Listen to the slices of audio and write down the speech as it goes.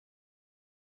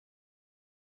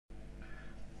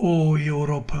O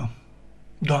Europa,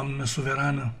 doamnă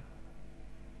suverană,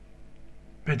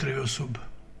 Petre Iosub,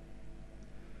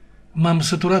 m-am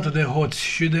săturat de hoți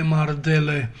și de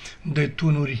mardele, de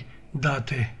tunuri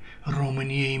date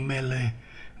României mele,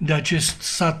 de acest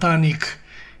satanic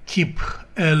chip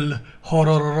el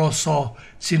horroroso,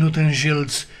 ținut în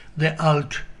jilț de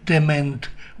alt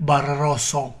dement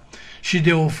Barroso, și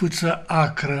de o fâță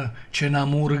acră ce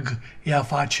n-amurg ea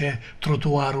face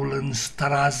trotuarul în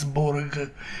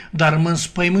Strasburg. Dar mă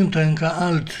înspăimântă încă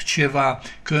altceva,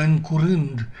 că în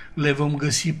curând le vom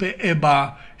găsi pe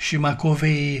Eba și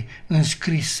Macovei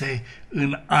înscrise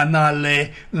în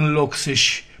anale, în loc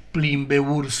să-și plimbe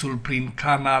ursul prin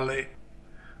canale.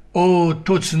 O,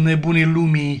 toți nebunii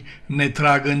lumii ne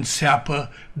trag în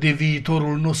țeapă, de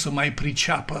viitorul nu o să mai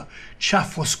priceapă. Ce-a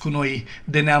fost cu noi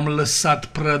de ne-am lăsat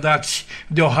prădați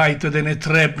de o haită de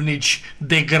netrebnici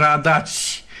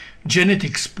degradați?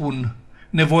 Genetic spun,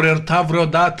 ne vor ierta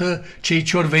vreodată cei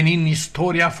ce-or veni în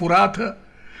istoria furată?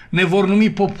 Ne vor numi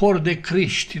popor de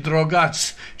criști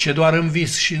drogați, ce doar în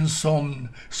vis și în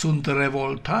somn sunt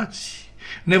revoltați?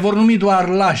 Ne vor numi doar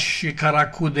lași și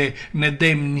caracude,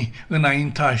 nedemni,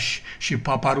 înaintași și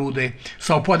paparude?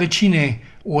 Sau poate cine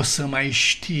o să mai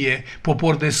știe,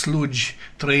 popor de slugi,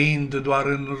 trăind doar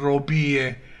în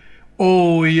robie?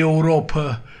 O,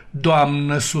 Europa,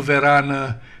 doamnă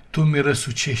suverană, tu mi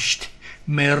răsucești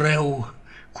mereu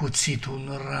cuțitul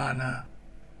în rană.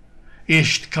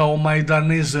 Ești ca o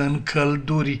maidaneză în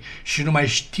călduri și nu mai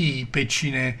știi pe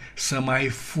cine să mai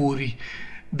furi.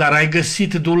 Dar ai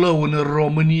găsit dulău în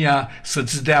România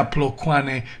să-ți dea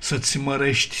plocoane, să-ți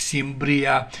mărești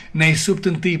simbria. Ne-ai subt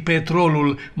întâi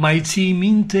petrolul, mai ții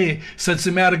minte să-ți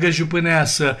meargă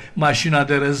jupâneasă mașina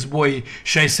de război,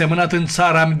 și ai semănat în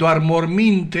țara-mi doar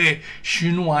morminte și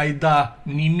nu ai da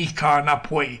nimica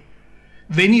înapoi.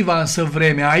 Veni va însă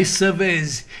vremea, ai să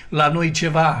vezi la noi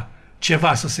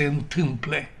ceva să se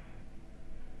întâmple.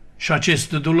 Și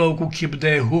acest dulău cu chip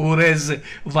de hurez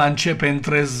va începe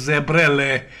între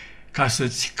zebrele ca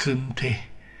să-ți cânte.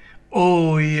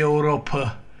 O,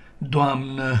 Europa,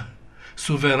 doamnă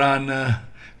suverană,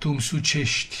 tu-mi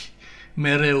sucești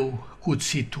mereu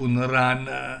cuțitul în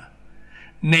rană.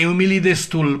 Ne-ai umilit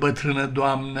destul, bătrână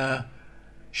doamnă,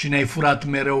 și ne-ai furat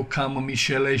mereu cam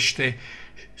mișelește.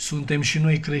 Suntem și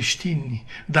noi creștini,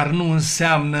 dar nu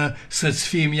înseamnă să-ți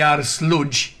fim iar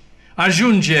slugi.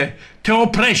 Ajunge, te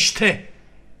oprește!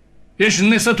 Ești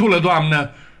nesătulă,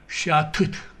 doamnă, și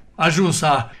atât.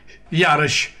 Ajunsa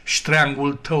iarăși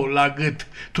ștreangul tău la gât.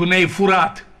 Tu ne-ai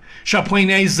furat și apoi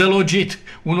ne-ai zălogit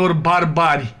unor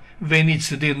barbari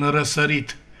veniți din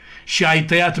răsărit. Și ai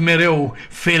tăiat mereu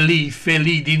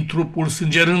felii din trupul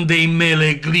sângerândei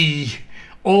mele glii.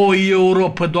 O,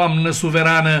 Europa, doamnă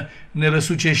suverană, ne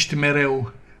răsucești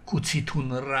mereu cuțitul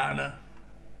în rană.